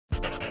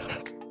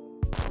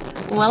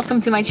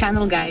Welcome to my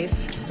channel, guys.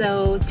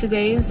 So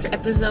today's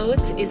episode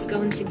is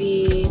going to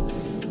be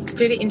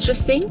pretty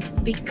interesting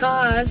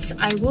because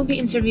I will be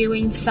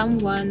interviewing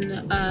someone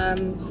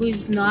who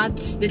is not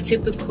the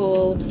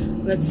typical,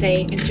 let's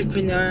say,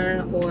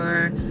 entrepreneur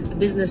or a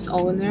business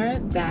owner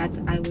that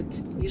I would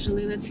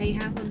usually, let's say,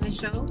 have on my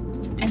show.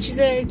 And she's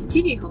a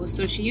TV host,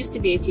 or she used to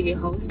be a TV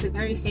host, a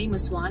very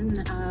famous one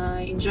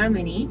in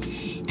Germany.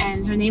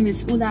 And her name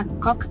is Ulla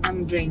Kock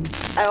Am Brink.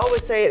 I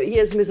always say,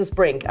 here's Mrs.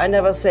 Brink. I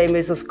never say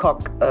Mrs.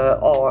 Kock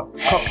or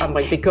Kock Am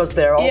Brink because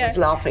they're always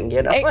laughing,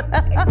 you know.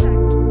 Exactly.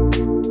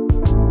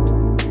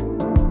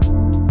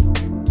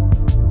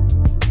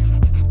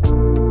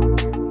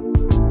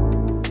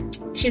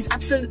 She's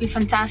absolutely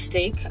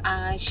fantastic.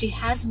 She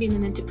has been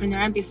an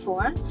entrepreneur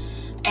before,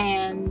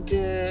 and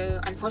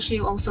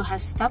unfortunately also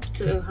has stopped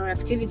her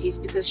activities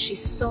because she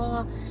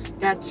saw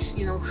that,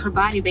 you know, her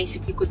body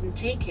basically couldn't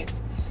take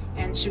it,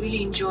 and she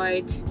really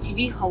enjoyed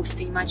TV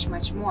hosting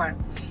much more.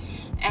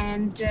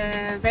 And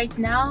right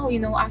now, you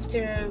know,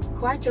 after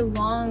quite a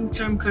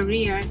long-term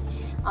career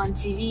on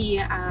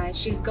TV,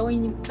 she's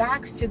going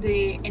back to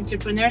the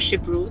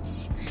entrepreneurship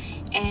roots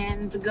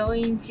and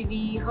going to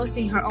be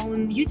hosting her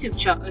own YouTube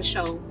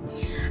show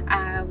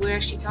where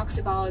she talks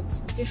about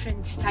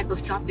different type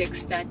of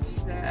topics that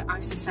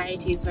our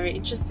society is very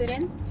interested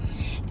in,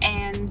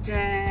 and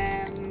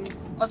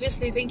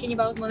obviously thinking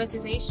about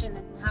monetization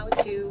and how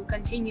to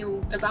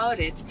continue about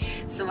it.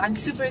 So I'm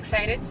super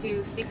excited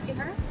to speak to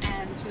her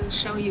and to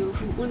show you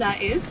who Ulla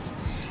is,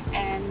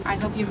 and I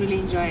hope you really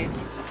enjoy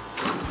it.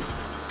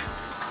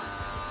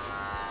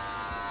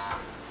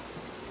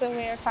 So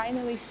we are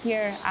finally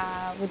here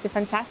with the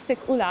fantastic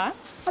Ulla.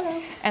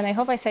 Hello. And I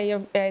hope I say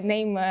your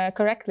name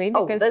correctly.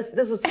 Because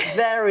this is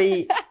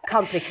very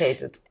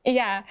complicated.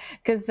 Yeah,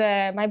 because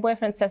my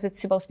boyfriend says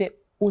it's supposed to be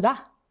Ulla.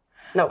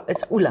 No,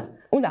 it's Ulla.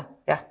 Ulla.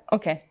 Yeah.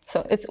 Okay,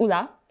 so it's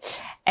Ulla.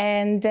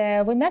 And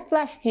we met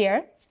last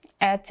year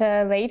at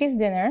a ladies'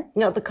 dinner.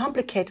 No, the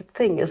complicated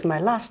thing is my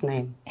last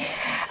name.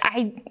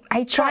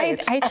 I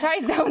tried.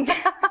 Don't.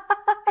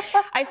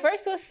 I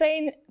first was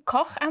saying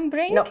Koch am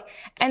Brink, no.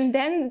 And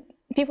then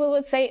people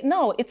would say,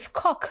 no, it's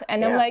Koch.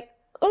 And I'm like,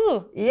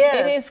 ooh, yes.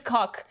 It is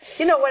Koch.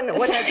 You know, when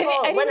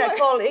I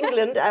call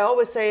England, I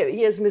always say,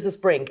 here's Mrs.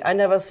 Brink. I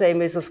never say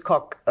Mrs.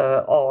 Koch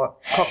or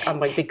Kock Am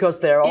Brink because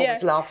they're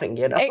always laughing,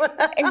 you know.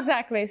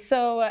 Exactly.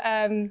 So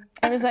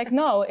I was like,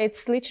 no,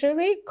 it's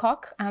literally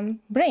Koch Am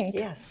Brink.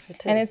 Yes, it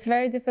is. And it's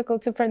very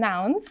difficult to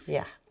pronounce.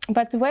 Yeah.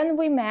 But when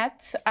we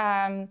met,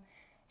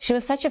 she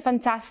was such a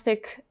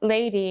fantastic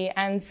lady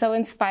and so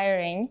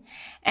inspiring.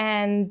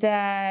 And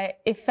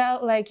it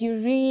felt like you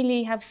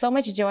really have so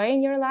much joy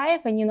in your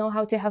life and you know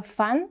how to have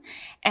fun.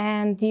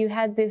 And you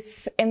had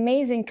this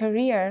amazing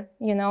career,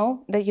 you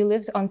know, that you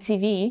lived on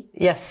TV.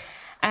 Yes.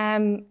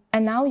 And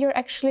now you're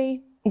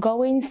actually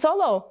going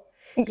solo.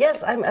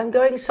 Yes, I'm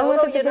going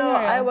solo. You know,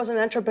 I was an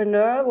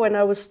entrepreneur when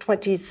I was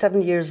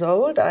 27 years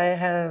old.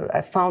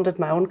 I founded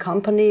my own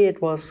company. It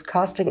was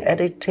casting,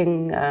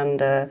 editing,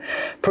 and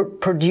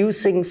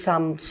producing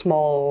some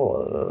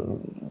small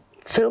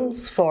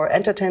films for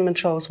entertainment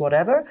shows,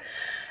 whatever.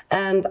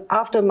 And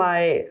after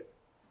my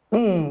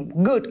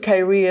good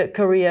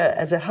career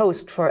as a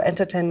host for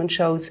entertainment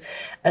shows,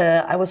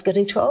 I was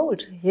getting too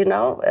old. You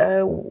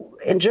know,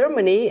 in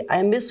Germany,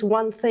 I miss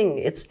one thing.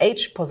 It's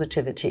age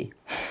positivity.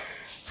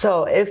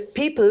 So if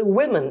people,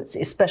 women,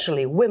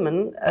 especially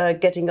women,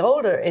 getting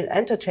older in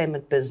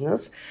entertainment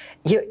business,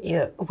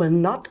 you will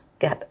not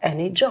get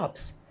any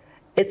jobs.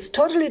 It's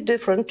totally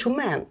different to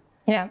men.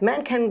 Yeah.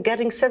 Men can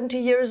getting 70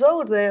 years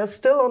old. They are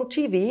still on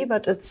TV,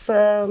 but it's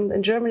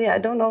in Germany, I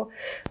don't know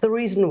the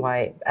reason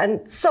why.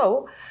 And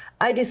so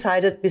I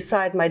decided,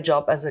 beside my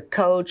job as a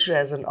coach,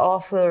 as an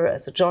author,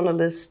 as a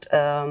journalist,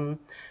 to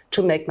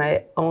make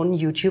my own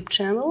YouTube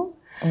channel.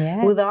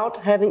 Yeah. Without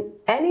having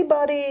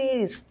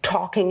anybody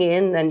talking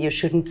in, and you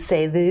shouldn't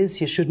say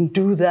this, you shouldn't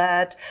do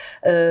that.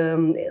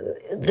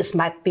 This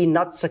might be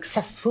not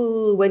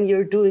successful when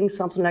you're doing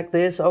something like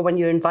this, or when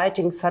you're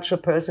inviting such a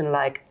person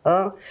like,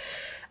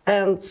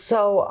 And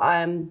so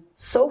I'm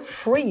so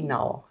free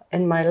now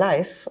in my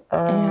life.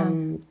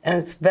 And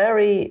it's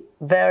very,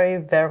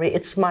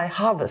 it's my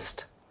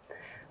harvest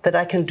that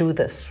I can do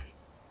this.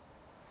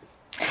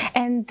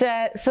 And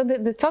so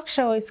the talk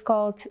show is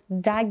called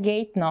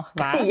Geht Noch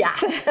Was. Yeah.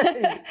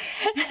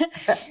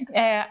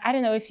 I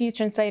don't know if you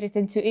translate it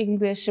into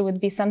English, it would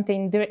be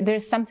something,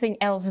 there's something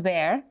else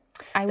there.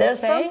 There's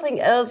something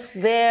else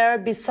there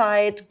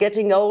beside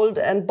getting old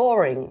and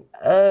boring,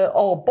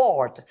 or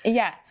bored.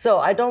 Yeah. So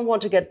I don't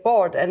want to get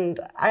bored, and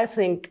I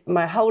think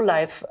my whole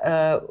life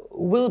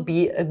will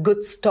be a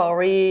good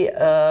story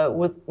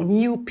with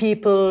new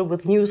people,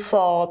 with new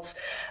thoughts.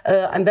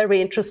 I'm very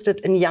interested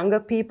in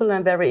younger people.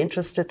 I'm very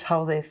interested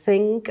how they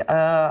think.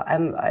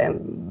 I'm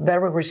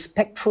very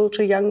respectful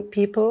to young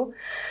people.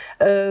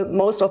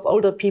 Most of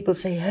older people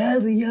say, yeah,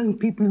 the young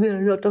people,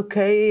 they're not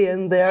okay,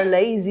 and they're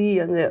lazy,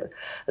 and their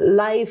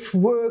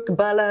life-work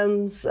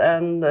balance,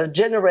 and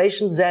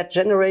Generation Z,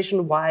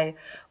 Generation Y. by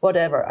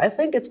whatever. I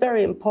think it's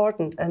very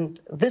important, and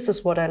this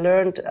is what I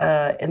learned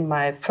in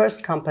my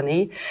first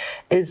company,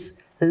 is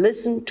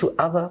listen to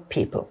other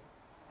people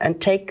and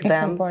take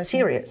them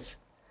serious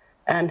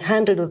and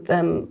handle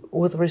them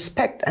with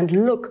respect and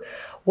look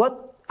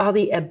what are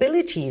the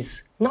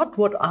abilities, not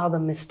what are the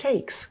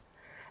mistakes.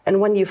 And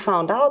when you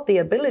found out the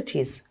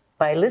abilities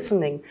by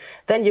listening,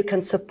 then you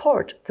can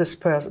support this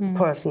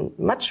person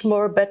much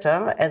more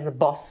better as a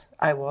boss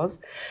I was.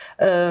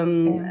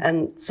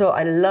 And so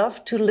I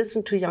love to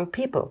listen to young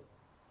people.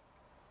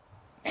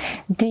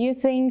 Do you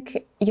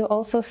think you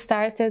also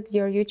started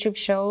your YouTube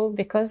show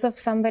because of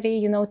somebody,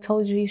 you know,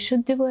 told you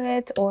should do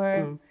it,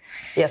 or?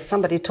 Yes,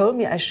 somebody told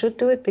me I should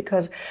do it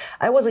because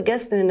I was a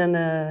guest in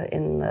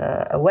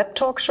a web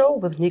talk show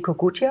with Nico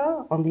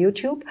Gutjahr on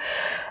YouTube,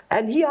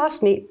 and he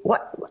asked me,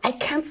 "What? I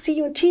can't see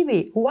you on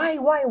TV.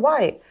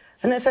 Why?"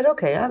 And I said,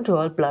 "Okay, I'm too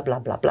old, blah, blah,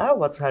 blah, blah.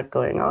 What's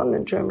going on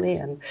in Germany?"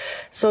 And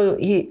so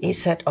he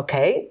said,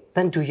 "Okay,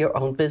 then do your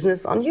own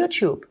business on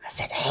YouTube." I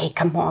said, "Hey,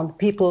 come on,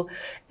 people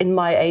in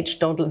my age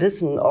don't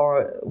listen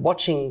or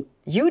watching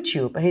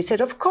YouTube." And he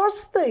said, "Of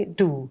course they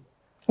do."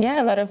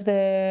 Yeah, a lot of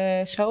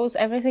the shows,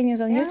 everything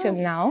is on YouTube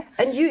now.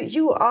 And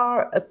you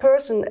are a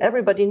person,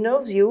 everybody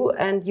knows you,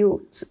 and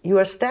you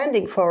are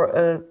standing for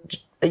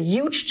a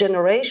huge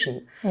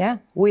generation. Yeah.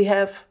 We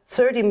have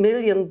 30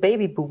 million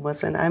baby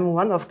boomers, and I'm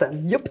one of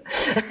them. Yup.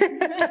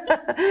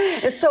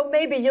 And so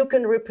maybe you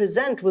can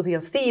represent with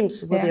your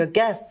themes, with your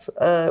guests,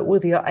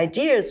 with your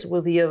ideas,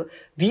 with your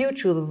view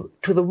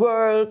to the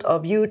world, or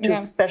view to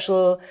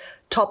special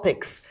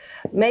topics.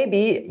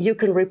 Maybe you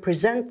can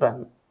represent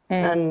them.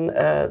 And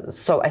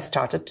so I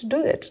started to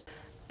do it.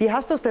 Wie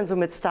hast du es denn so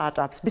mit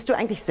Startups? Bist du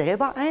eigentlich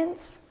selber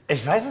eins?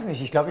 Ich weiß es nicht.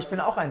 Ich glaube, ich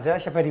bin auch eins. Ja,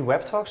 ich habe ja die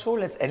Web-Talk-Show.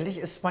 Letztendlich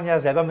ist man ja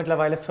selber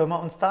mittlerweile Firma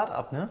und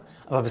Start-up, ne?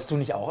 Aber bist du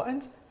nicht auch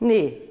eins?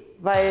 Nee,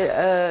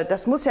 weil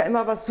das muss ja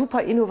immer was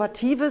super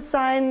Innovatives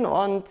sein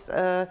und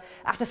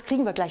ach, das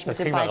kriegen wir gleich mit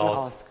den beiden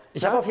raus.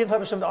 Ich habe auf jeden Fall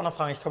bestimmt auch noch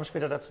Fragen. Ich komme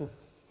später dazu.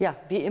 Ja,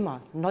 wie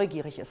immer.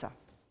 Neugierig ist er.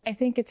 I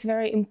think it's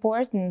very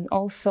important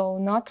also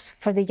not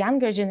for the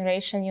younger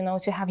generation, you know,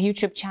 to have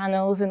YouTube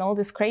channels and all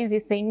these crazy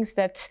things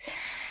that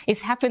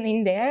is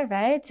happening there,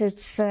 right?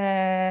 It's,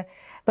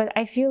 but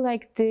I feel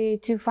like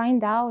to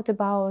find out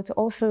about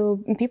also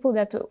people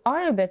that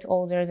are a bit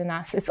older than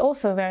us, it's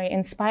also very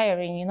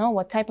inspiring, you know,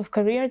 what type of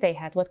career they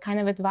had, what kind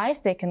of advice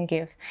they can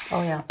give.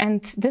 Oh, yeah.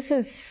 And this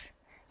is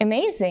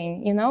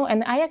amazing, you know,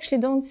 and I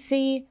actually don't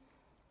see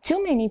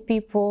too many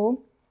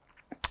people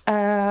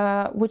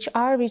which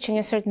are reaching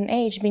a certain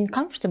age being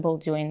comfortable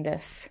doing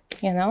this,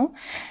 you know?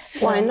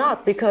 So, why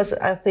not? Because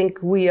I think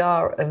we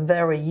are a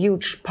very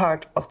huge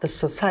part of the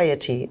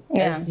society,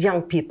 as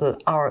young people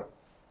are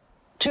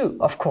too,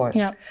 of course.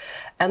 Yeah.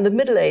 And the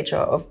middle age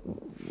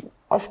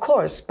of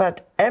course,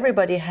 but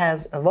everybody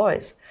has a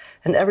voice.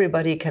 And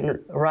everybody can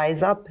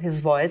rise up his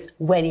voice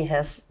when he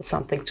has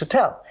something to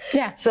tell.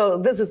 Yeah. So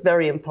this is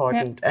very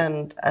important. Yeah.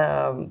 And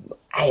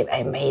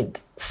I made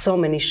so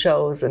many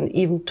shows and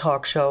even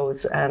talk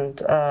shows.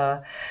 And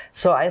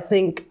so I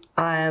think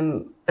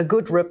I'm a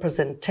good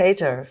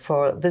representative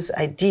for this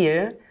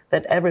idea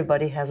that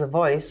everybody has a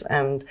voice,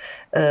 and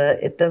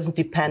it doesn't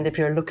depend if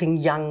you're looking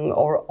young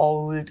or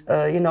old.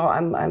 You know,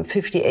 I'm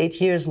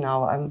 58 years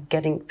now. I'm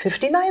getting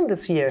 59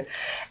 this year,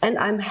 and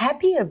I'm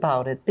happy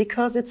about it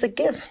because it's a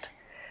gift.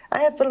 I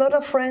have a lot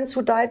of friends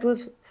who died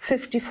with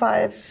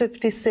 55,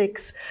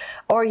 56,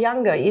 or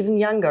younger, even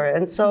younger,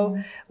 and so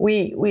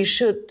we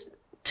should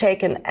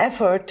take an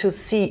effort to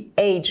see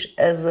age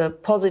as a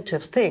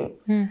positive thing.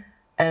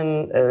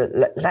 And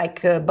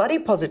like body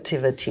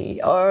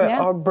positivity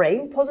or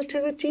brain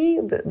positivity,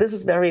 this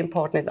is very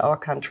important in our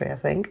country, I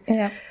think.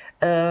 Yeah.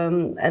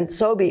 And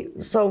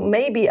so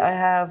maybe I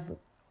have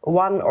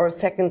 1 or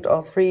 2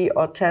 or 3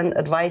 or 10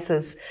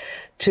 advices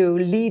to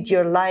lead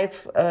your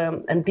life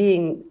and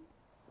being,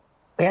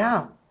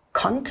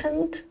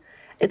 content.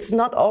 It's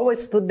not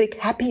always the big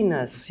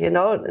happiness, you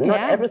know. Not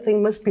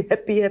everything must be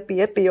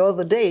happy all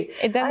the day.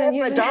 I have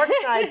my dark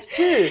sides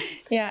too.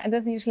 Yeah, it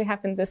doesn't usually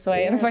happen this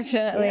way,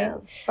 unfortunately.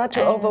 Yes. But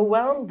to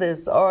overwhelm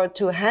this or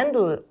to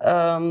handle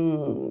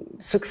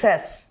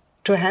success,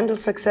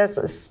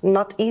 is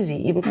not easy,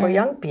 even for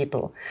young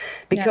people,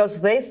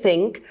 because they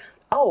think,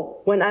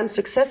 oh, when I'm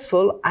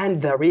successful, I'm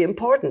very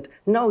important.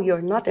 No,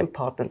 you're not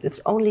important.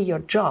 It's only your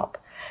job.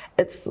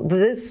 It's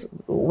this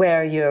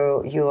where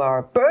you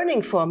are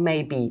burning for,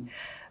 maybe.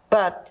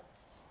 But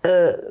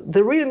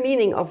the real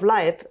meaning of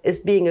life is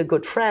being a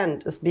good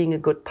friend, is being a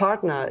good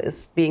partner,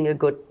 is being a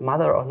good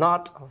mother or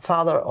not, or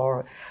father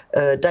or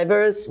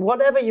diverse,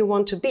 whatever you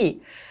want to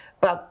be.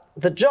 But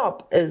the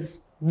job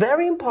is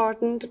very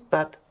important,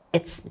 but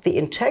it's the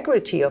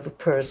integrity of a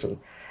person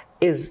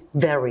is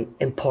very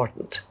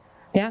important.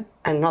 Yeah.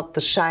 And not the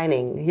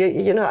shining.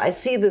 You know, I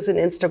see this in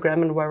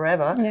Instagram and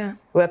wherever,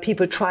 where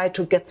people try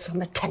to get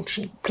some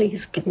attention.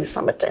 Please give me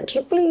some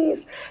attention,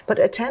 please. But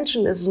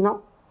attention is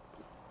not,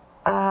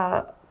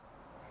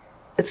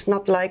 it's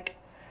not like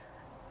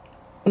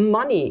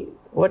money,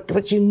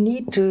 what you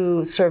need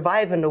to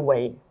survive in a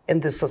way in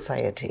this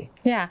society.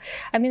 Yeah.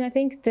 I mean, I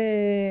think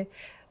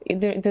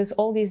there's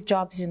all these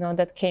jobs, you know,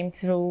 that came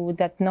through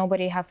that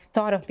nobody have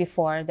thought of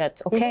before.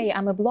 That okay,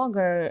 I'm a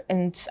blogger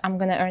and I'm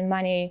gonna earn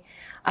money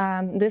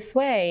this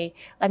way.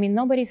 I mean,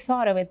 nobody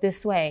thought of it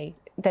this way.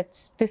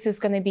 That this is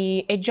going to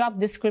be a job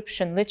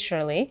description,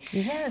 literally.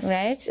 Yes,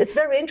 right. It's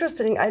very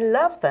interesting. I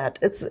love that.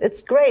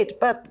 It's great.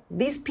 But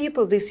these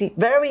people, these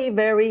very,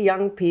 very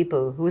young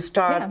people who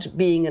start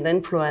being an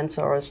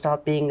influencer or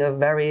start being a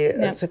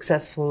very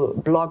successful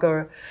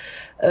blogger,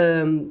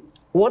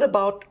 what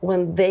about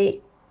when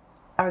they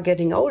are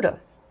getting older?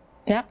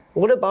 Yeah.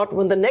 What about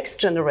when the next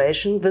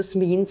generation? This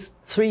means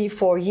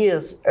 3-4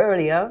 years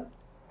earlier,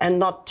 and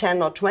not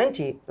 10 or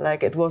 20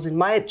 like it was in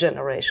my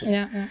generation.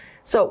 Yeah.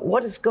 So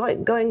what is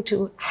going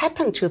to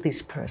happen to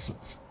these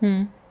persons?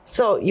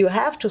 So you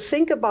have to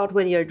think about,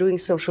 when you're doing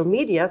social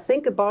media,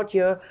 think about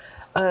your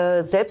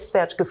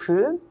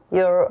Selbstwertgefühl,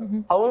 your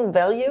own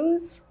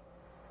values,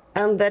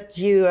 and that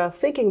you are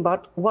thinking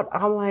about, what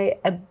are my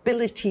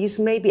abilities?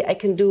 Maybe I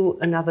can do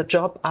another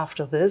job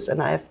after this,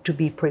 and I have to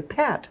be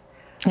prepared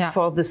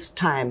for this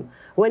time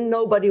when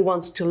nobody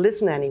wants to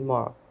listen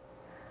anymore.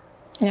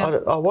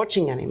 Or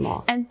watching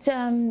anymore. And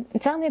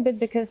tell me a bit,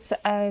 because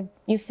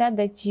you said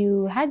that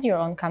you had your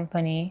own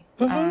company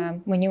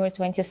when you were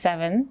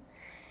 27.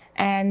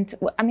 And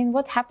I mean,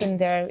 what happened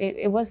there?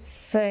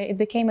 It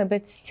became a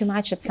bit too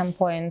much at some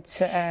point.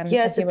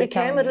 Yes, it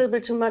became a little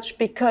bit too much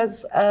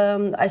because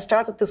I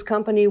started this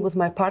company with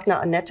my partner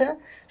Annette,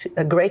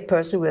 a great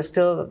person. We're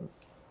still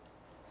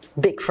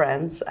big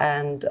friends,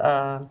 and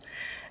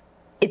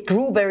it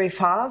grew very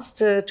fast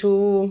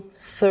to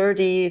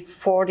 30,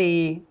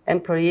 40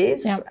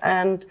 employees.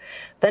 And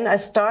then I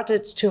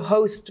started to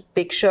host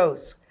big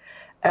shows.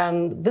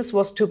 And this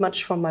was too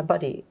much for my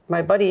body.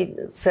 My body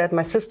said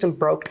my system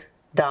broke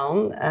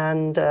down.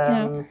 And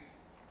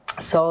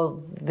so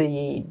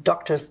the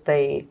doctors,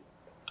 they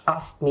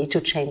asked me to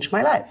change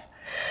my life.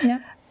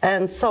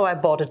 And so I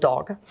bought a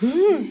dog.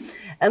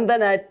 And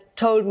then I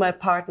told my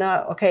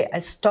partner, okay, I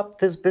stopped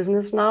this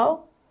business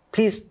now.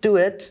 Please do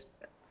it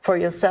for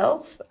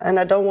yourself, and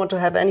I don't want to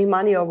have any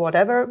money or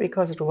whatever,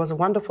 because it was a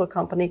wonderful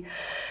company.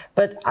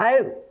 But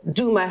I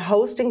do my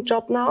hosting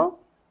job now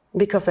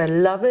because I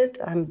love it.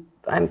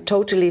 I'm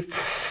totally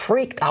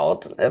freaked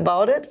out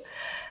about it.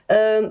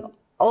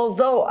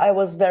 Although I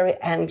was very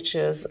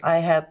anxious, I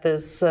had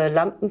this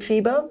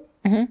Lampenfieber.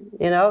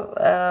 You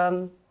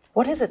know,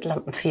 what is it,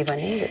 Lampenfieber in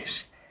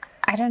English?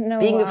 I don't know.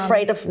 Being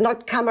afraid of,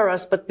 not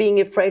cameras, but being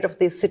afraid of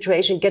the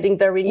situation, getting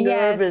very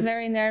nervous. Yes,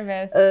 very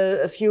nervous.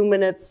 A few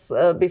minutes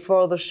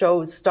before the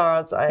show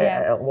starts,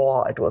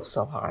 wow, it was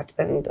so hard.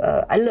 And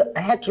I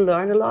had to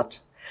learn a lot.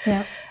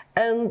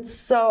 And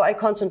so I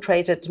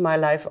concentrated my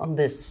life on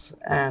this.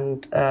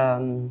 And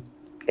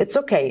it's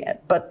okay.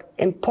 But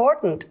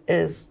important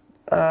is,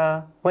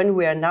 when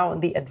we are now in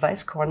the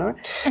advice corner.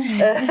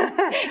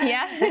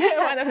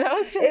 One of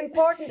those.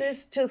 Important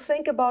is to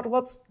think about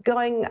what's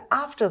going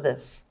after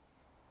this.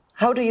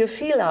 How do you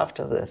feel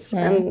after this?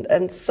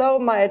 And so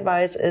my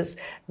advice is,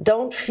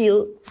 don't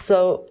feel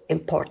so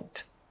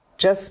important.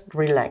 Just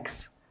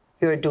relax.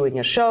 You're doing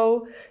a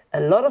show.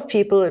 A lot of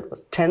people, it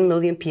was 10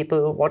 million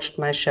people watched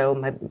my show,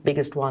 my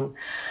biggest one.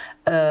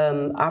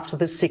 After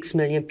the 6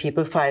 million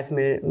people, 5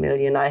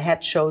 million. I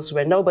had shows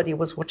where nobody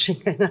was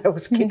watching and I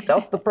was kicked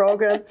off the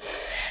program.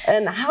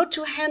 And how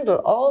to handle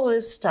all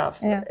this stuff,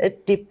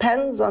 it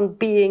depends on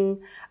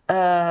being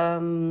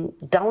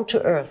down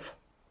to earth.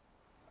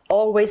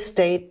 Always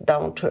stay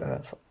down to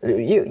earth.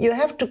 You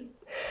have to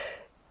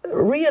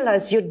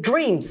realize your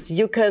dreams.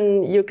 You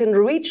can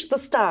reach the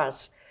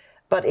stars,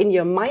 but in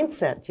your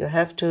mindset, you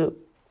have to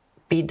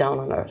be down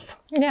on earth.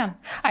 Yeah,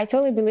 I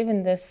totally believe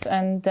in this,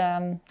 and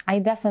I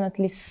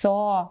definitely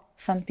saw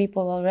some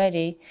people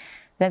already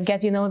that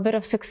get, you know, a bit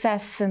of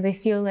success and they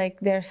feel like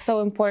they're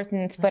so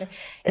important, but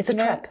it's a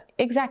trap.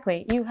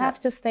 Exactly. You have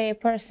to stay a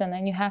person,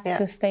 and you have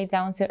to stay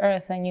down to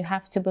earth, and you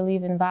have to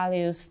believe in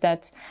values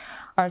that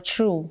are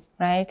true,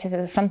 right? It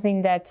is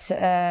something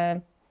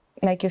that,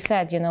 like you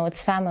said, you know,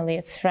 it's family,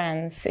 it's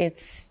friends,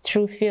 it's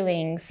true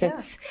feelings,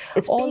 it's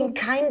being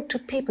kind to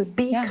people.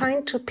 Be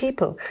kind to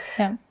people.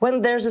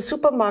 When there's a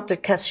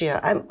supermarket cashier,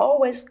 I'm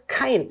always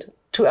kind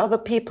to other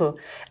people,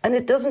 and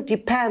it doesn't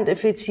depend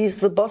if he's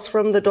the boss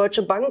from the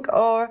Deutsche Bank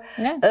or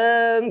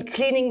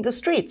cleaning the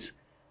streets,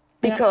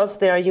 because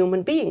they are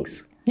human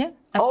beings.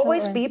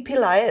 Always be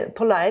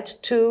polite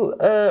to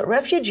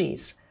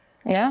refugees.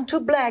 Too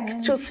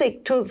black, too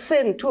thick, too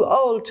thin, too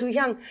old, too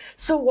young.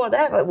 So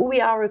whatever, we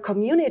are a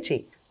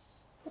community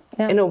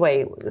in a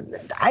way.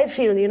 I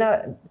feel, you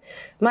know,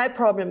 my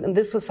problem in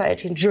this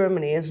society in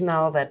Germany is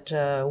now that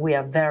we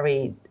are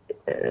very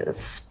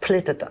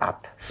split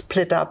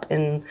up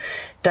in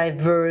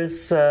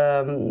diverse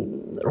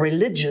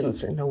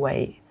religions in a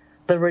way.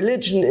 The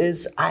religion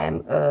is, I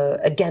am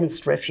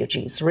against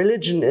refugees.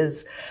 Religion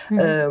is,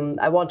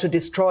 I want to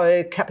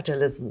destroy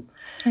capitalism.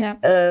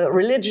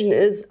 Religion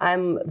is,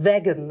 I'm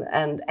vegan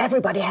and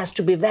everybody has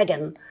to be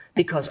vegan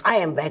because I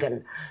am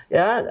vegan.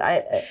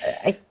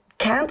 I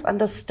can't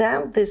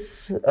understand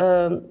this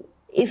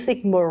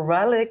ethic,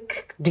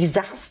 moralic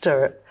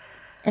disaster.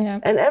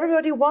 And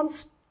everybody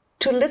wants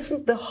to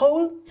listen the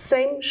whole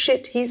same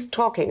shit he's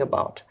talking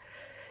about.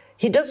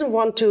 He doesn't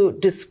want to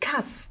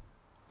discuss.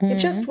 He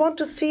just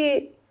wants to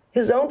see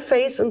his own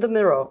face in the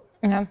mirror.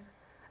 Yeah.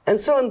 And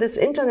so in this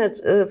internet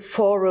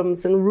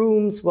forums and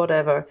rooms,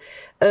 whatever,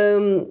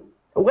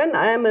 when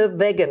I'm a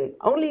vegan,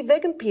 only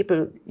vegan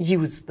people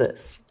use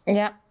this.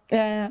 Yeah,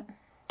 yeah, yeah.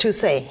 To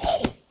say,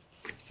 hey,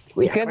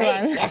 we are Good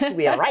right. one. Yes,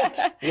 we are right.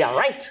 We are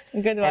right.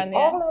 Good one, and yeah.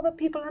 all other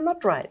people are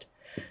not right.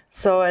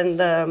 So,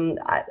 and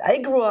I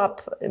grew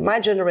up, my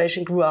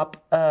generation grew up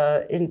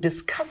in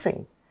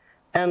discussing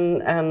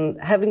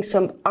and having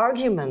some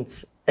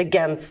arguments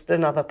against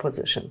another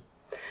position.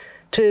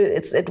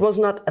 It was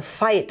not a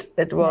fight,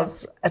 it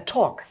was a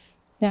talk.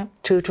 Yeah.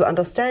 To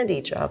understand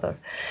each other.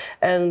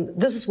 And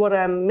this is what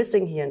I'm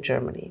missing here in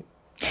Germany.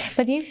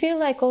 But do you feel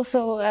like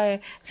also,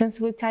 since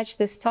we touched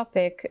this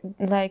topic,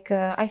 like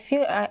I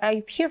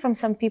hear from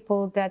some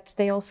people that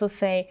they also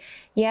say,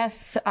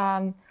 yes,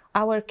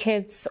 our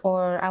kids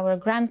or our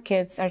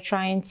grandkids are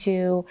trying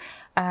to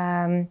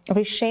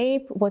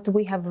reshape what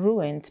we have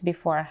ruined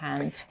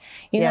beforehand.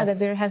 You know, that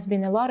there has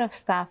been a lot of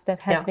stuff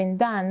that has been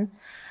done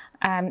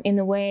in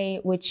a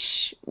way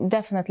which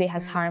definitely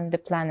has harmed the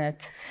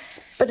planet.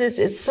 But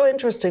it's so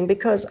interesting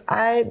because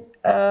I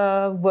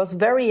was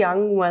very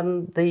young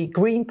when the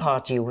Green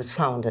Party was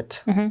founded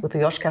with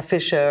Joschka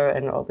Fischer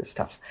and all this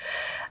stuff.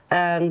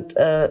 And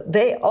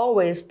they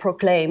always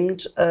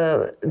proclaimed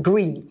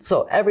green.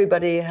 So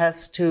everybody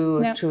has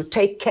to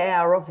take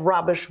care of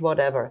rubbish,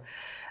 whatever.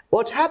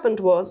 What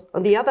happened was,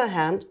 on the other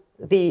hand,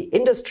 the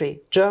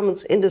industry,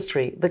 German's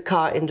industry, the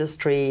car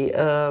industry,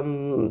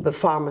 the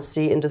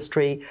pharmacy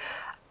industry,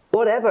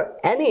 whatever,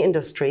 any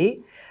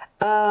industry,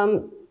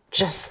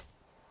 just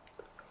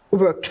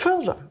worked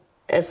further,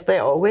 as they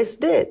always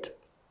did.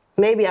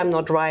 Maybe I'm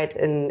not right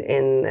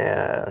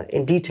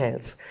in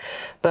details,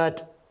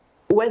 but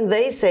when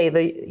they say,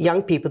 the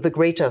young people, the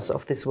Gretas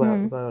of this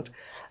world,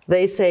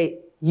 they say,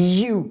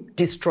 you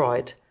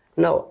destroyed.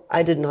 No,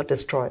 I did not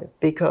destroy,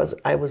 because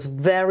I was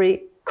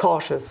very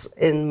cautious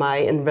in my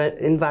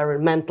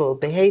environmental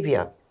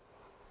behavior.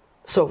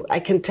 So I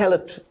can tell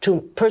it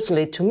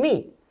personally to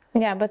me.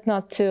 Yeah, but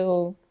not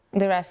to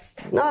the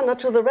rest. No, not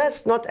to the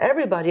rest, not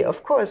everybody,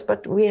 of course,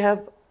 but we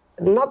have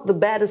not the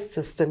baddest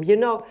system. You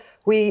know,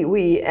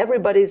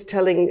 everybody's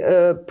telling,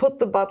 put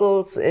the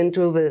bottles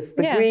into this,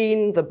 the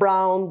green, the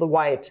brown, the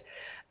white,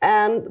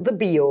 and the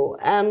bio,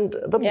 and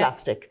the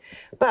plastic.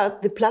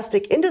 But the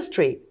plastic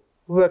industry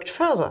worked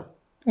further.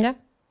 Yeah.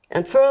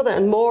 And further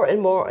and more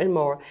and more and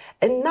more.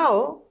 And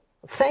now,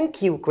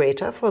 thank you,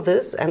 Greta, for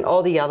this and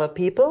all the other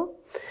people.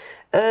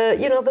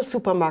 You know, the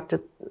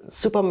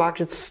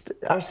supermarkets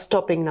are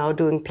stopping now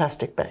doing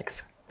plastic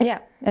bags. Yeah,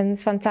 and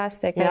it's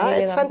fantastic. Yeah,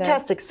 really it's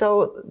fantastic. That.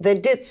 So they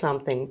did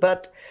something.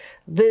 But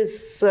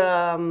this,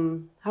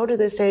 how do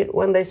they say it?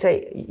 When they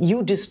say,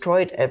 you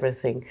destroyed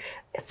everything,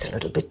 it's a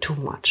little bit too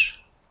much.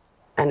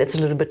 And it's a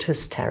little bit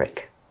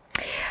hysteric.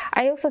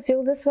 I also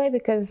feel this way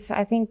because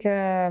I think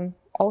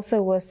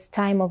also was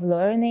time of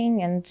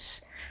learning, and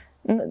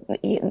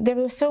there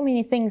were so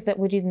many things that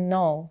we didn't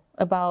know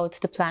about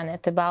the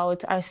planet,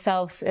 about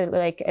ourselves,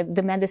 like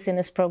the medicine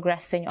is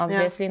progressing,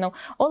 obviously, you know,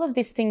 all of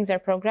these things are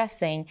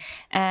progressing.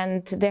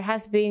 And there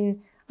has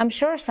been, I'm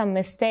sure, some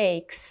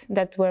mistakes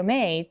that were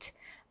made,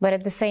 but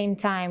at the same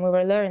time we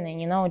were learning,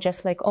 you know,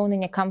 just like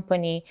owning a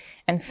company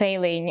and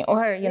failing,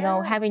 or, you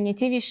know, having a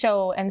TV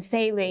show and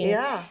failing.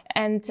 Yeah,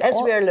 and as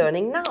we are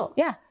learning now.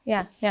 Yeah,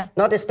 yeah, yeah.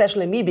 Not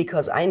especially me,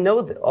 because I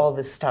know all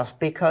this stuff,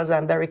 because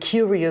I'm very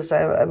curious.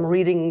 I'm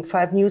reading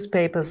 5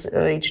 newspapers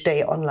each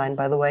day online,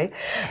 by the way.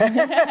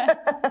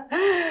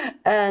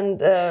 And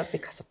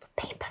because of the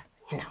paper,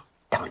 you know,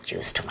 don't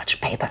use too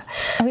much paper.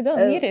 We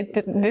don't need it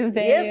this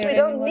day. Yes, we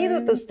don't need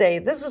it this day.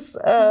 This is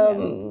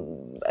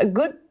a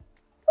good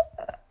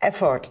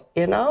effort,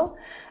 you know,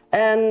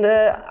 and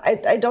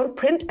I don't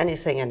print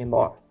anything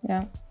anymore.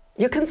 Yeah.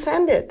 You can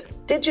send it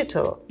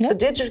digital. The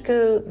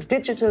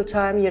digital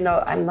time, you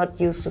know, I'm not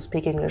used to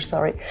speak English,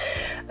 sorry,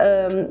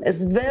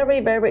 is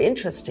very, very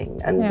interesting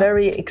and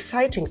very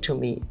exciting to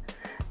me.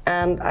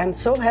 And I'm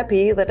so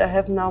happy that I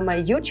have now my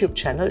YouTube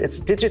channel. It's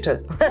digital.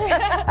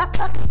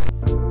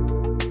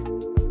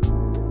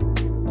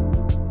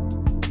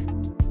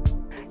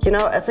 You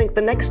know, I think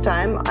the next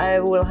time I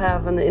will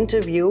have an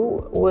interview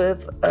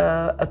with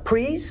a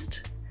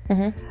priest,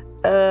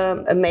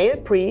 a male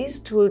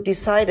priest who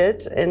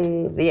decided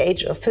in the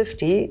age of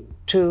 50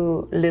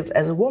 to live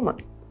as a woman.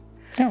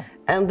 Oh.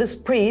 And this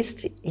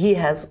priest, he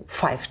has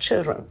 5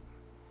 children.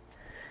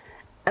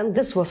 And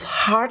this was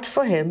hard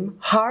for him,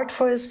 hard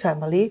for his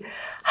family,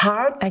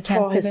 hard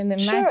for his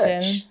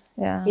church.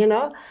 Yeah. You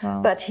know,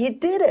 but he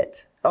did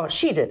it, or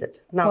she did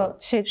it. No, well,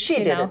 she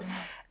did it.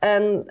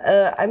 And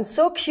I'm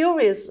so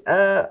curious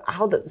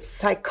how the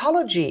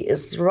psychology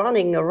is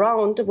running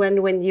around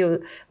when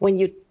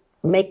you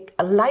make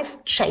a life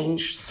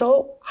change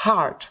so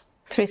hard.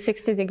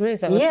 360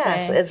 degrees, I would say.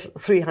 Yes, it's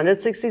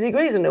 360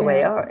 degrees in a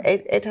way, or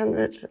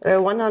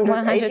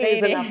 180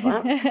 is enough.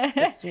 Huh?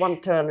 It's one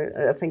turn,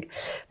 I think.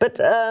 But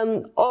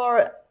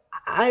or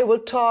I will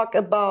talk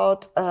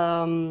about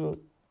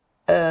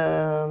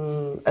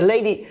a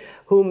lady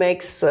who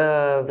makes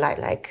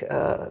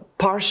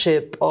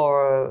Parship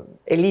or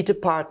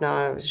Elite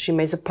Partner. She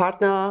makes a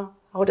partner.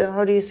 How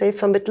do you say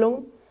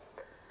Vermittlung?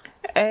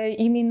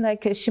 You mean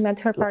like she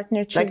met her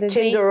partner through like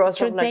Tinder or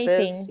something like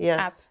this? Yes,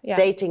 app, yeah.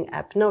 Dating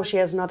app. No, she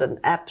has not an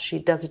app. She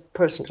does it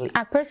personally.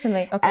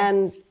 Personally, okay.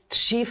 And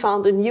she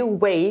found a new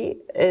way,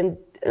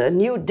 a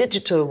new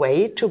digital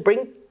way to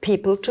bring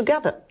people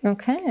together.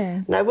 Okay.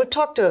 And I will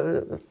talk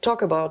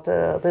about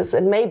this,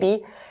 and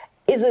maybe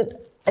is it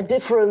a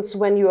difference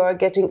when you are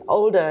getting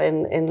older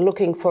in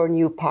looking for a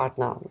new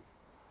partner,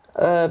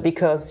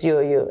 because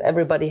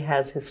everybody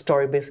has his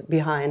story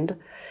behind.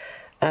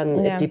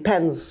 And it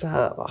depends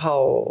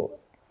how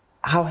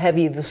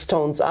heavy the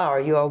stones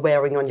are you are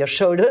wearing on your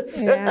shoulders.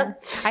 Yeah,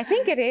 I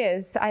think it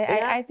is.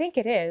 I think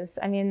it is.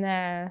 I mean,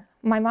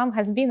 my mom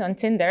has been on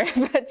Tinder,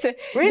 but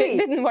really? It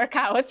didn't work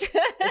out.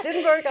 It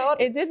didn't work out?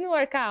 It didn't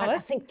work out. But I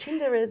think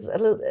Tinder is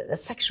a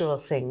sexual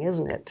thing,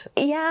 isn't it?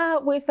 Yeah,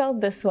 we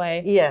felt this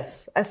way.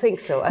 Yes, I think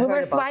so. We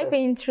were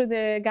swiping through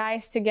the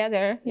guys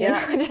together, you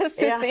know, just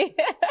to see.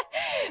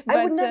 But,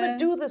 I would never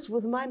do this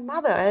with my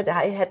mother.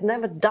 I had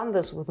never done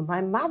this with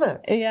my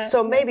mother. Yeah.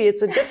 So maybe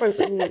it's a difference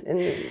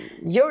in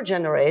your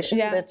generation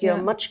that you're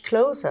much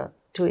closer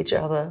to each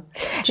other.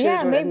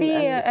 Yeah, maybe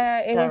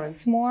it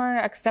was more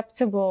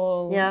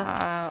acceptable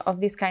of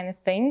these kind of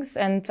things,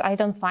 and I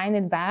don't find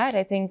it bad.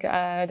 I think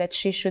that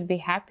she should be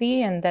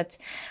happy, and that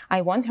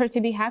I want her to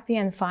be happy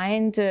and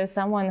find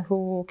someone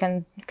who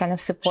can kind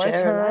of support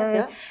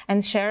her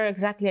and share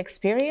exactly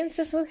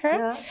experiences with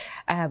her.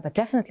 Yeah. But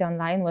definitely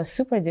online was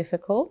super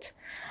difficult.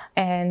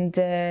 And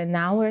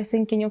now we're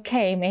thinking,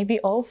 okay, maybe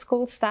old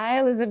school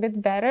style is a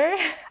bit better.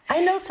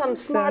 I know some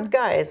smart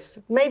guys.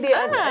 Maybe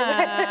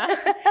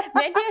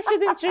maybe I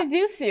should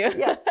introduce you.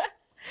 Yes,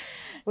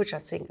 which are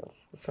singles.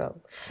 So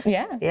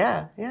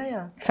yeah.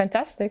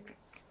 Fantastic.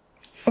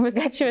 We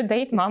got you a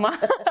date, Mama.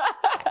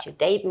 Got you a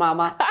date,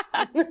 Mama.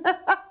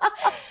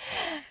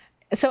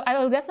 So I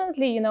will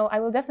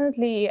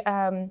definitely,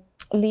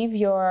 leave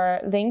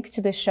your link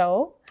to the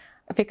show.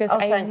 Because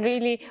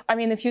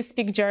if you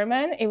speak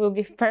German, it will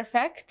be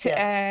perfect.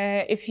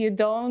 Yes. If you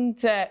don't,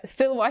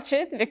 still watch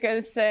it,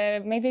 because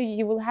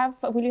maybe will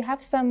you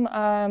have some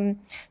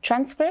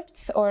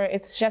transcripts, or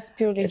it's just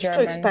purely German? It's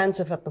too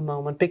expensive at the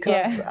moment,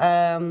 because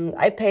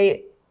I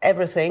pay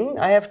everything.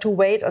 I have to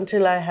wait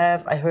until I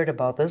heard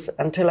about this,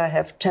 until I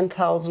have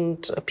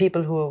 10,000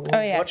 people who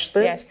watch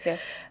this. Yes.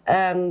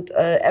 And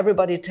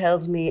everybody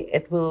tells me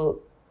it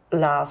will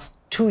last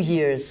 2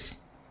 years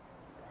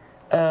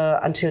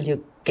until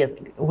you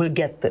will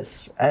get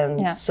this.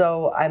 And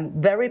so I'm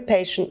very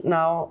patient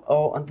now.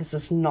 And this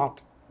is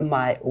not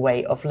my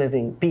way of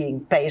living,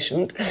 being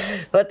patient.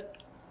 But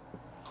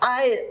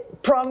I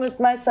promised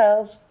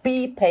myself,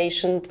 be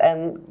patient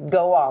and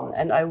go on,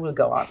 and I will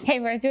go on. Hey,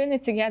 we're doing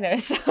it together,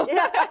 so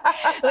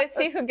let's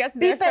see who gets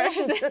there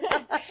first.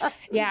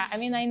 Yeah, I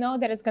mean, I know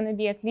that it's going to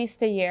be at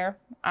least a year,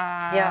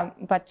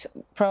 but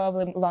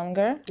probably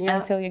longer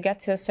until you get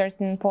to a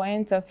certain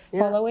point of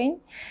following.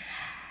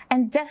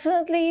 And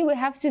definitely we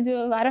have to do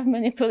a lot of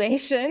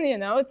manipulation,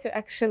 to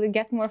actually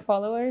get more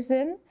followers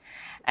in.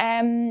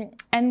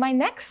 And my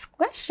next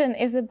question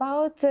is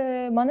about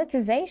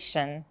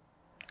monetization.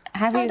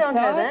 I don't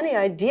have any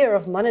idea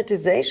of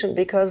monetization,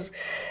 because...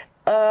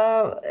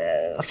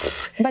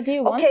 but do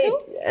you want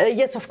to?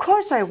 Yes, of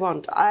course I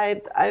want.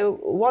 I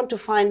want to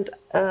find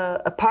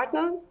a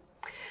partner,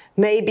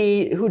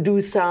 maybe who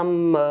do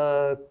some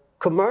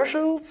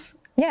commercials.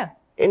 Yeah.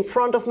 In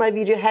front of my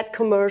video, head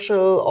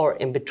commercial, or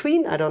in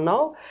between, I don't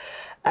know.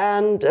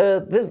 And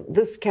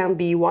this can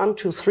be 1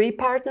 to 3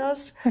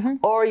 partners,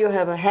 or you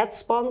have a head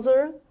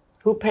sponsor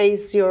who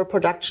pays your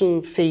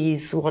production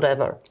fees,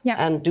 whatever,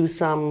 and do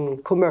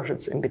some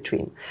commercials in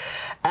between.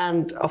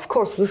 And of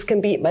course, this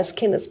can be, my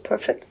skin is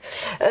perfect.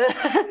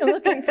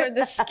 Looking for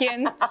the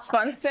skin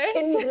sponsors.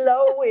 Skin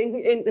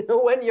glowing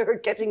when you're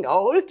getting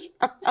old.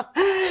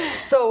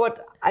 So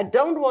what I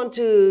don't want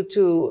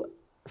to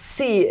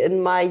see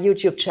in my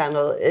YouTube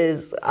channel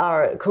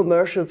are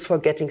commercials for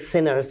getting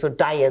thinner, so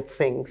diet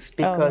things,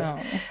 because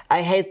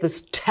I hate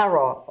this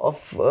terror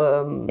of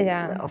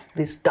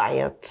this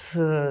diet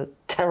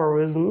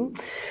terrorism,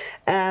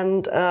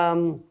 and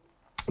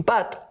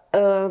but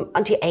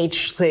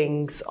anti-age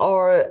things,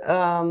 or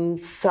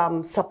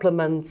some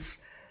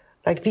supplements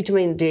like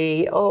vitamin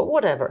D or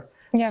whatever.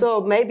 Yeah.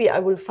 So maybe I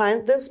will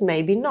find this,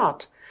 maybe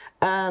not.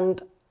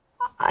 And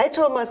I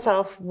told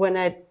myself, when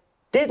I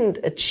didn't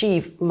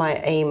achieve my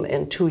aim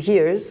in 2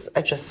 years,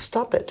 I just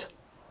stop it.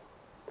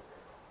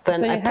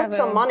 Then I put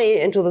some money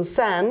into the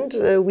sand,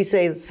 we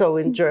say so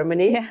in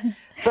Germany,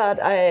 but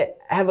I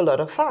have a lot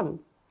of fun.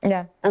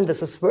 Yeah. And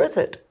this is worth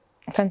it.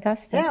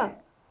 Fantastic. Yeah.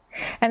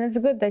 And it's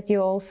good that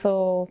you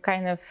also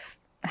kind of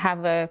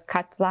have a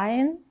cut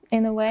line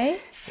in a way.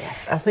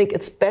 Yes, I think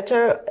it's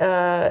better,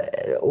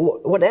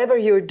 whatever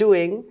you're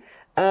doing,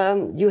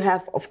 you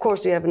have, of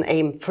course, you have an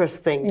aim,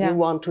 first thing. You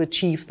want to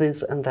achieve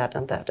this and that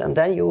and that. And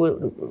then you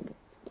will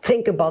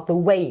think about the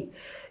way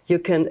you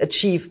can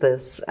achieve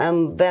this.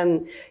 And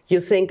then you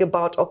think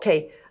about,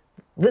 okay,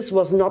 this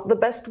was not the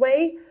best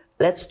way,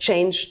 let's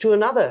change to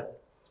another.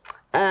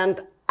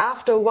 And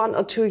after 1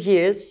 or 2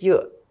 years,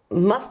 you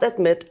must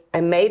admit,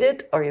 I made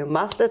it, or you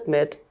must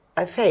admit,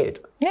 I failed.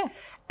 Yeah.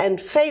 And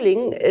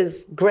failing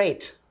is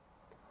great,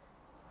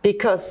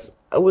 because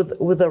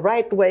with the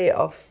right way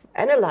of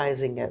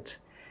analyzing it,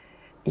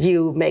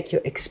 you make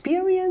your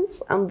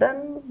experience, and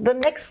then the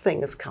next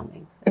thing is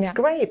coming. It's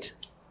great.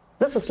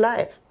 This is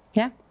life.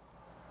 Yeah.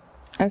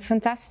 It's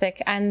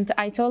fantastic. And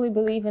I totally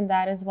believe in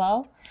that as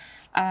well,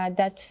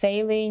 that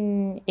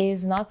failing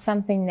is not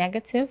something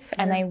negative.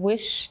 And I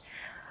wish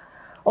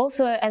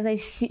also, as I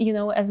see, you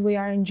know, as we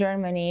are in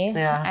Germany,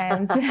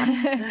 and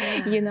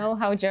you know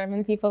how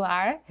German people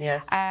are.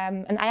 Yes.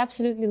 And I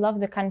absolutely love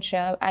the country.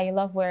 I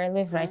love where I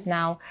live right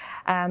now.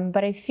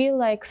 But I feel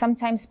like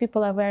sometimes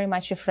people are very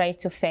much afraid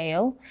to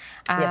fail.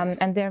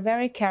 And they're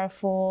very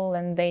careful,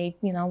 and they,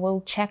 you know,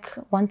 will check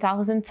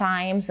 1,000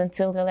 times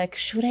until they're like,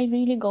 should I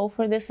really go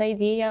for this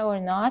idea or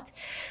not?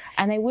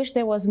 And I wish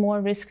there was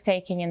more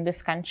risk-taking in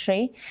this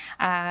country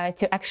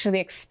to actually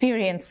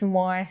experience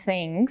more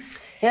things.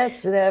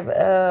 Yes,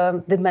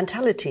 the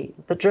mentality,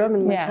 the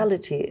German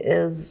mentality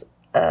is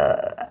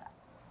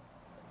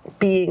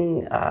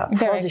being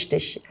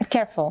vorsichtig.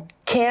 Careful.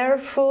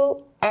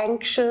 Careful,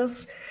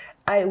 anxious.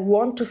 I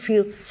want to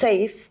feel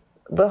safe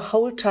the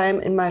whole time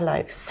in my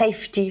life.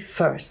 Safety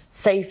first,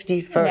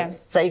 safety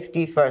first,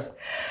 safety first.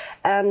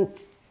 And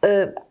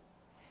I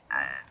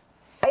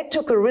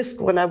took a risk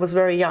when I was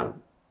very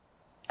young.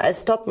 I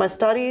stopped my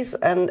studies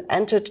and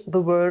entered the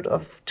world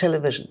of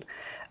television.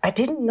 I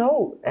didn't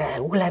know,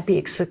 will I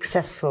be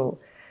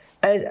successful?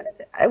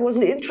 I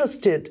wasn't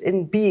interested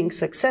in being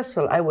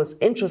successful. I was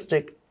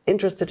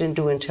interested in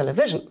doing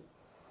television.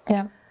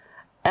 Yeah.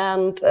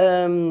 And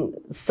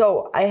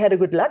so I had a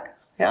good luck,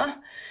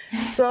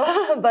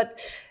 So,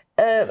 but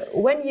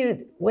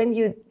when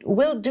you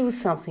will do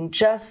something,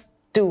 just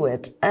do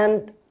it.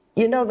 And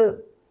you know,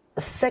 the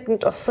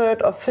second or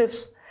third or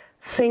fifth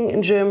thing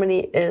in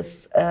Germany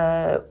is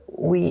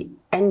we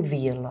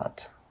envy a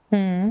lot.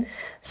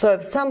 So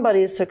if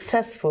somebody is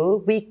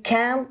successful, we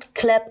can't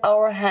clap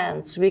our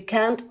hands, we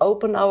can't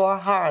open our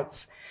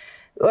hearts.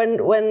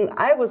 When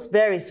I was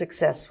very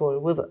successful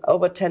with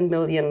over 10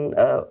 million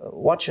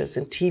watchers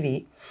in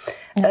TV,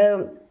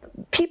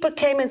 people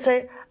came and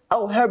say,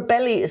 oh, her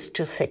belly is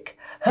too thick,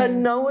 her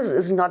nose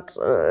is not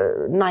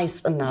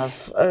nice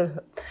enough,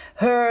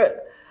 her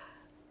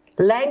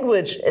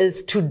language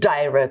is too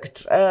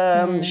direct,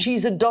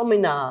 she's a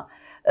domina.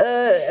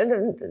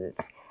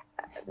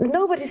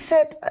 Nobody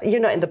said, you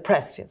know, in the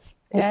press,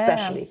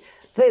 especially,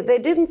 they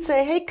didn't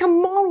say, hey,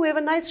 come on, we have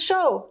a nice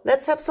show,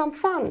 let's have some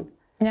fun.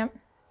 Yeah.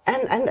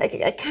 And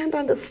I can't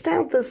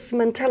understand this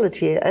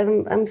mentality.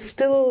 I'm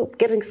still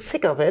getting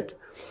sick of it.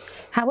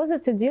 How was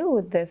it to deal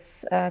with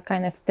this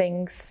kind of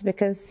things?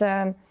 Because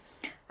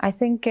I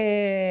think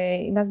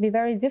it must be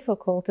very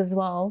difficult as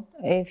well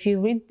if you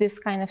read this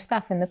kind of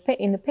stuff in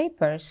the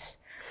papers.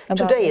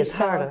 Today is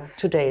harder.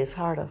 Today is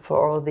harder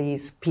for all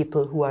these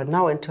people who are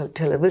now in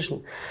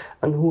television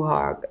and who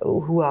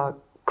are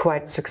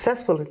quite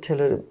successful in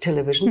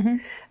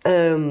television.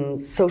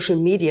 Social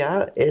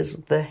media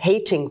is the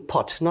hating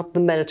pot, not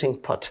the melting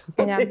pot.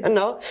 You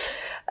know,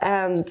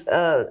 and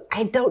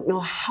I don't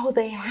know how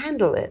they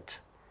handle it.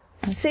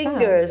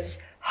 Singers,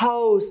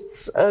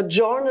 hosts,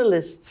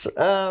 journalists,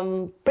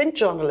 print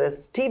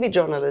journalists, TV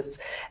journalists,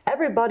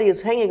 everybody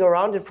is hanging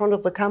around in front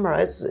of the camera,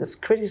 is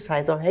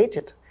criticized or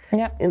hated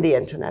in the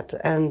internet.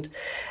 And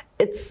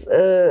it's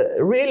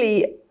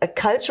really a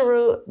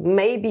cultural,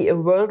 maybe a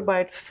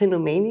worldwide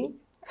phenomenon.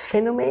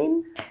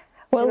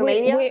 Well,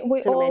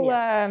 we all,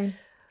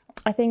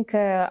 I think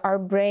our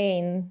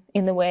brain,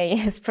 in a way,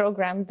 is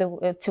programmed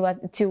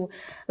to,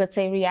 let's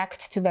say,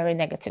 react to very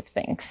negative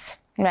things.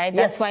 Right,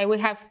 that's why we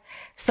have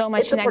so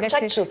much negative. It's a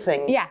protection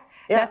thing. Yeah,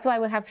 that's why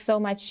we have so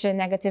much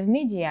negative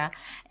media,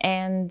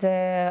 and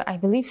I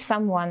believe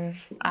someone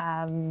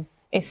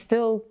is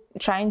still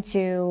trying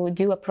to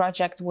do a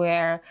project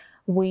where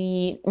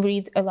we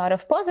read a lot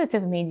of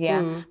positive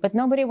media, but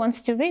nobody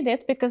wants to read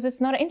it because it's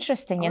not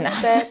interesting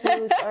enough. Bad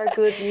news are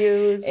good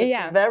news. It's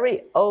a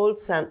very old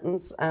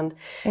sentence, and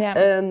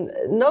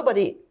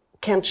nobody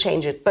can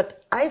change it.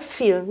 But I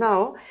feel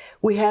now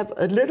we have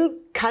a little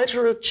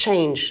cultural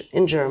change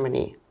in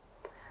Germany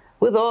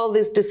with all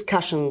these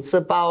discussions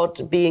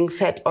about being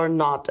fat or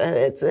not.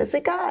 It's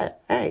egal.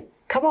 Hey,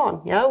 come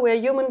on, we're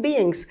human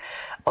beings.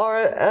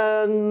 Or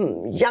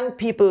young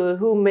people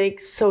who make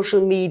social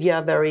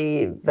media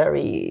very,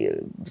 very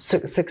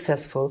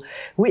successful.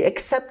 We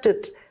accept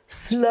it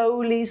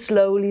slowly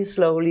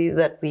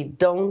that we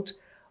don't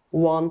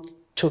want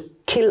to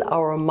kill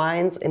our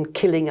minds in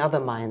killing other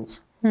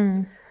minds.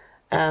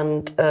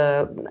 And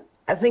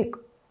I think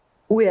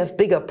we have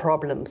bigger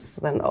problems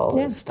than all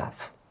this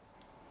stuff.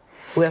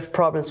 We have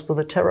problems with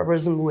the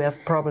terrorism, we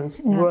have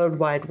problems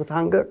worldwide with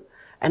hunger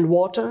and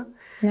water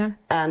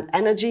and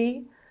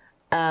energy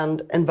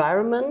and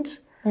environment.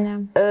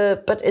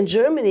 But in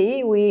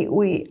Germany,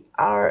 we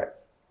are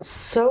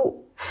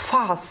so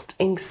fast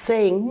in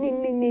saying,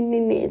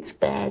 me, it's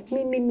bad,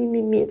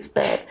 me, it's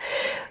bad.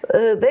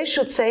 They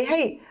should say,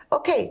 hey,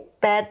 okay,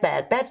 bad,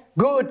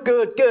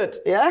 good,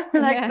 yeah,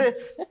 like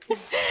this.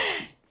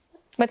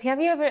 But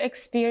have you ever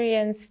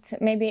experienced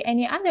maybe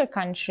any other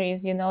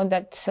countries, you know,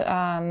 that,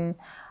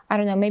 I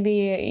don't know,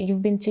 maybe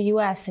you've been to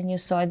US and you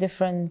saw a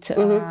different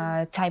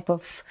type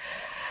of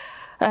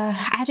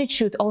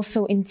attitude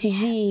also in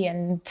TV,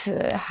 and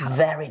it's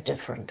very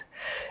different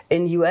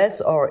in US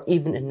or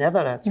even in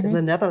Netherlands. In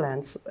the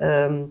Netherlands,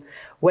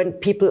 when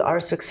people are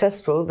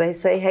successful, they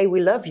say, "Hey, we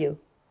love you.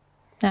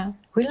 Yeah.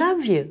 We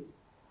love you.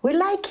 We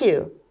like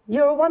you.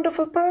 You're a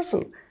wonderful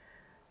person."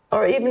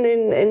 Or even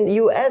in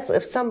US,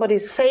 if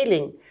somebody's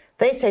failing,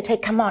 they say, "Hey,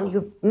 come on,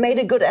 you made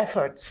a good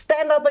effort.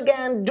 Stand up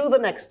again. Do the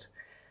next.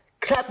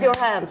 Clap your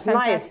hands.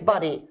 Fantastic. Nice,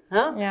 buddy."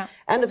 Huh? Yeah.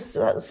 And if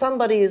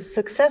somebody is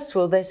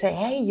successful, they say,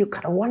 "Hey, you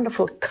got a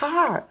wonderful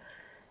car.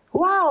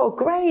 Wow,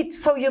 great.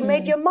 So you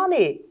made your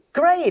money.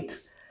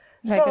 Great."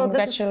 Like, so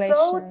this is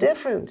so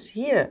different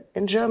here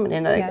in Germany.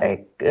 And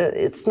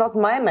it's not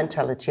my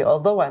mentality,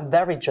 although I'm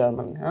very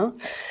German. Huh?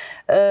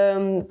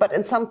 But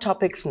in some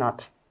topics,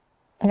 not.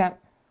 Yeah.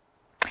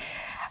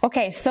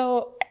 Okay, so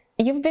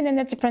you've been an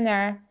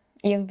entrepreneur.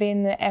 You've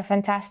been a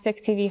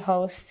fantastic TV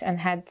host and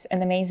had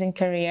an amazing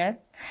career.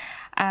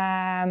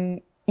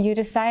 You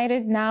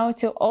decided now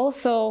to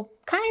also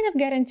kind of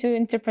get into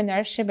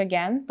entrepreneurship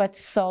again, but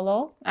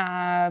solo,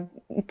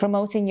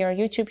 promoting your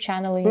YouTube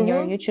channel and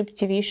your YouTube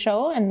TV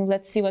show. And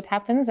let's see what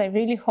happens. I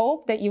really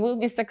hope that you will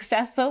be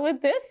successful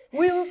with this.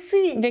 We will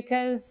see.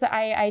 Because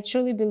I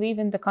truly believe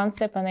in the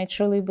concept, and I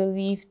truly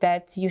believe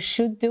that you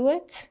should do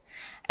it.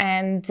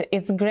 And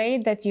it's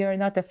great that you're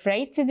not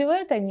afraid to do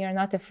it, and you're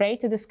not afraid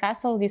to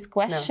discuss all these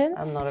questions.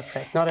 No, I'm not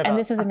afraid. Not at all. And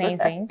this is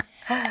amazing.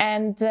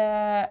 And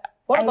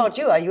what about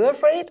you? Are you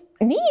afraid?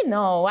 Me?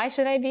 No. Why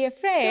should I be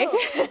afraid?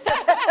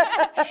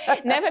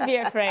 Never be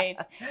afraid.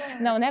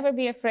 No, never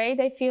be afraid.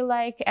 I feel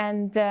like,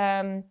 and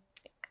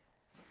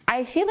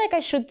I feel like I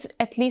should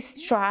at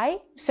least try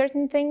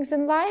certain things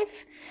in life.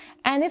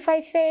 And if I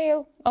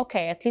fail,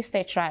 okay, at least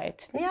I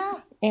tried. Yeah.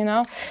 You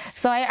know,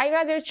 so I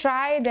rather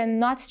try than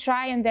not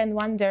try and then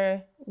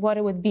wonder what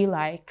it would be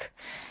like.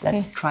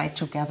 Let's try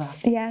together.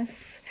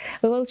 Yes,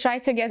 we will try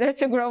together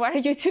to grow our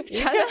YouTube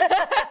channel.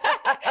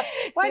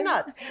 Why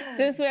not?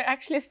 Since we're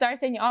actually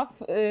starting off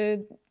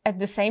at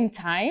the same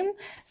time.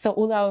 So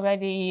Ulla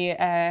already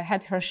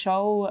had her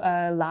show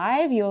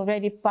live. You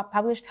already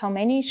published how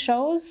many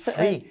shows?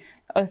 3.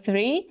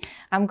 3.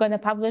 I'm going to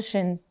publish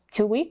in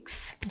 2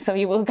 weeks. So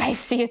you will guys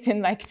see it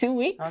in like 2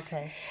 weeks.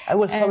 Okay. I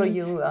will follow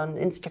you on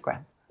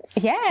Instagram.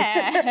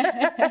 Yeah.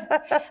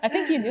 I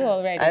think you do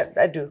already.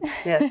 I do,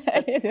 yes.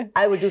 You do.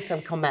 I will do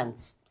some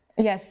comments.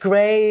 Yes.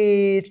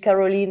 Great,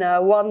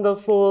 Carolina,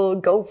 wonderful,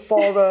 go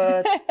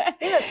forward.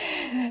 Yes.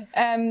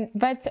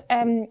 But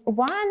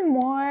one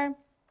more,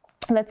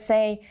 let's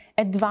say,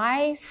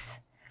 advice,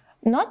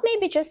 not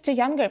maybe just to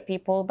younger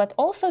people, but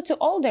also to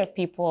older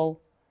people,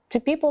 to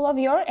people of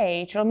your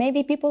age, or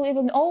maybe people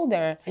even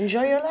older.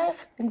 Enjoy your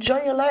life.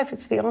 Enjoy your life.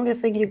 It's the only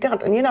thing you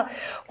got. And you know,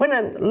 when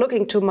I'm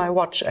looking to my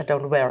watch, I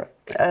don't wear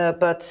it,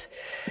 but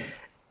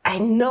I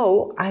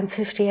know I'm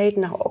 58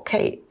 now.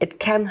 Okay,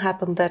 it can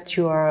happen that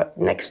you are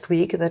next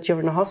week, that you're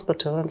in a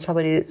hospital and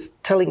somebody is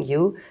telling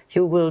you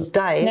you will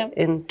die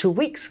in 2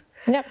 weeks.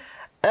 Yep.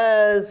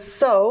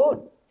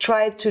 So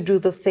try to do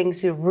the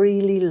things you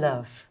really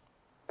love.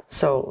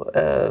 So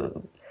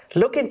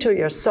look into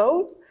your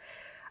soul.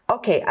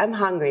 Okay, I'm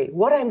hungry.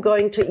 What I'm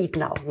going to eat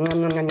now?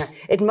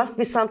 It must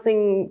be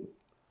something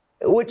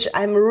which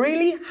I'm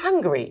really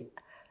hungry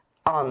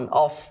on,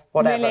 of,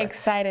 whatever. Really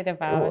excited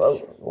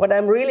about. What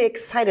I'm really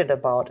excited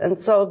about. And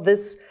so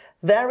this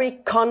very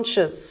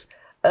conscious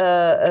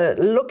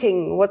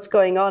looking what's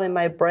going on in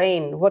my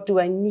brain. What do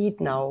I need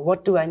now?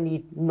 What do I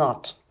need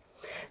not?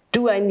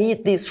 Do I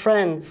need these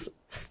friends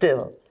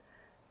still?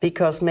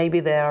 Because maybe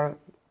they are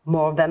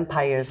more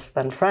vampires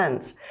than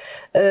friends.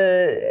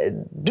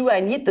 Do I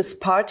need this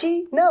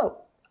party? No.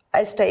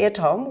 I stay at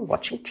home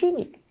watching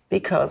TV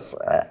because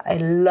I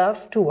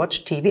love to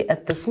watch TV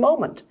at this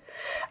moment.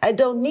 I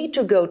don't need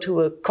to go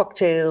to a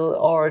cocktail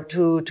or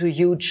to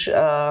huge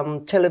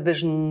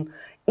television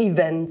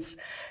events.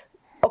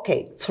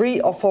 Okay,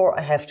 3 or 4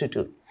 I have to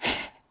do.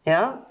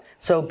 Yeah?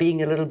 So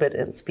being a little bit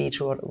in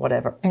speech or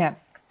whatever. Yeah.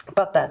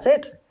 But that's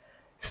it.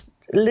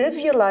 Live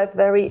your life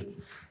very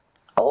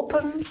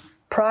open,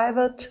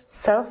 private,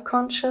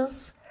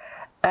 self-conscious,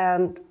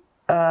 and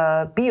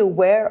be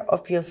aware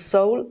of your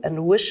soul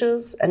and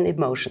wishes and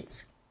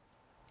emotions.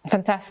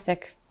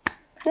 Fantastic.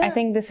 Yeah. I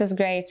think this is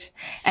great.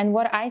 And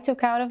what I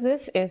took out of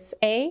this is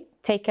A,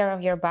 take care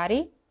of your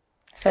body.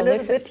 So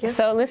listen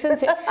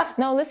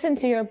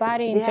to your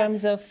body in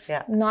terms of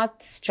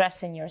not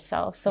stressing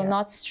yourself. So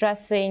not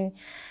stressing.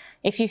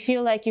 If you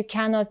feel like you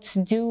cannot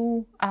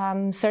do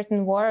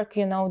certain work,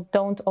 you know,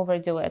 don't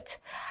overdo it.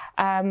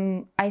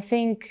 I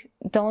think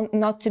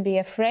not to be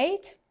afraid,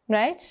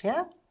 right?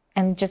 Yeah.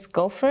 And just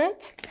go for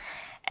it.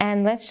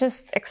 and let's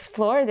just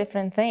explore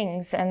different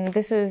things. And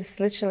this is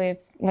literally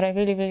what I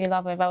really, really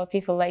love about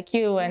people like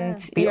you. And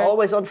you're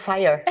always on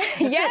fire.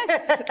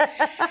 Yes.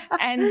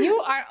 And you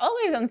are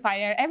always on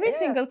fire. Every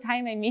single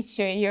time I meet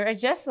you, you're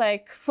just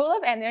like full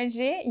of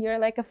energy. You're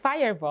like a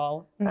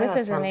fireball. And this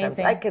is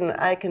amazing.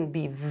 I can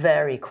be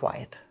very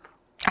quiet.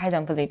 I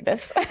don't believe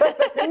this.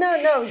 but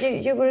no,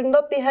 you will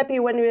not be happy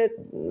when you're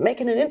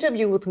making an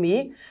interview with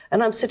me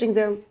and I'm sitting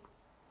there.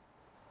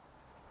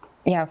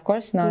 Yeah, of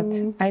course not.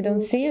 I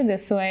don't see you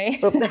this way.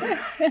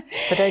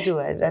 But I do.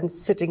 I'm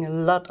sitting a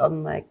lot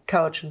on my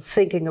couch and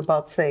thinking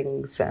about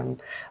things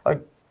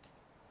or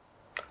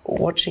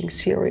watching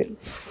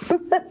serials.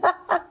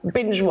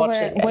 Binge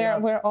watching.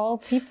 We're all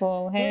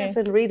people. Hey. Yes,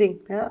 and reading.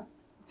 Yeah,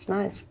 it's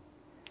nice.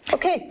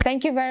 Okay.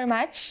 Thank you very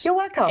much. You're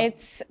welcome.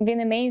 It's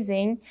been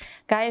amazing.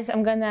 Guys,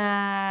 I'm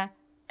gonna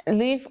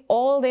leave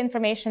all the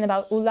information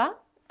about Ulla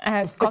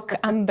Kock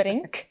Am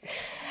Brink.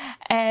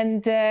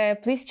 And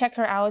please check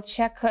her out.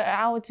 Check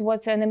out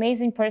what an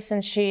amazing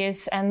person she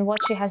is and what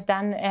she has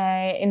done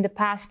in the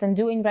past and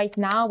doing right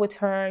now with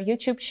her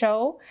YouTube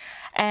show.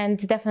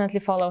 And definitely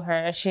follow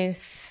her.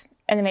 She's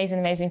an amazing,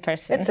 amazing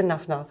person. It's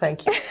enough now.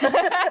 Thank you.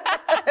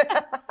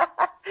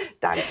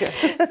 Danke.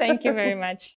 Thank you very much.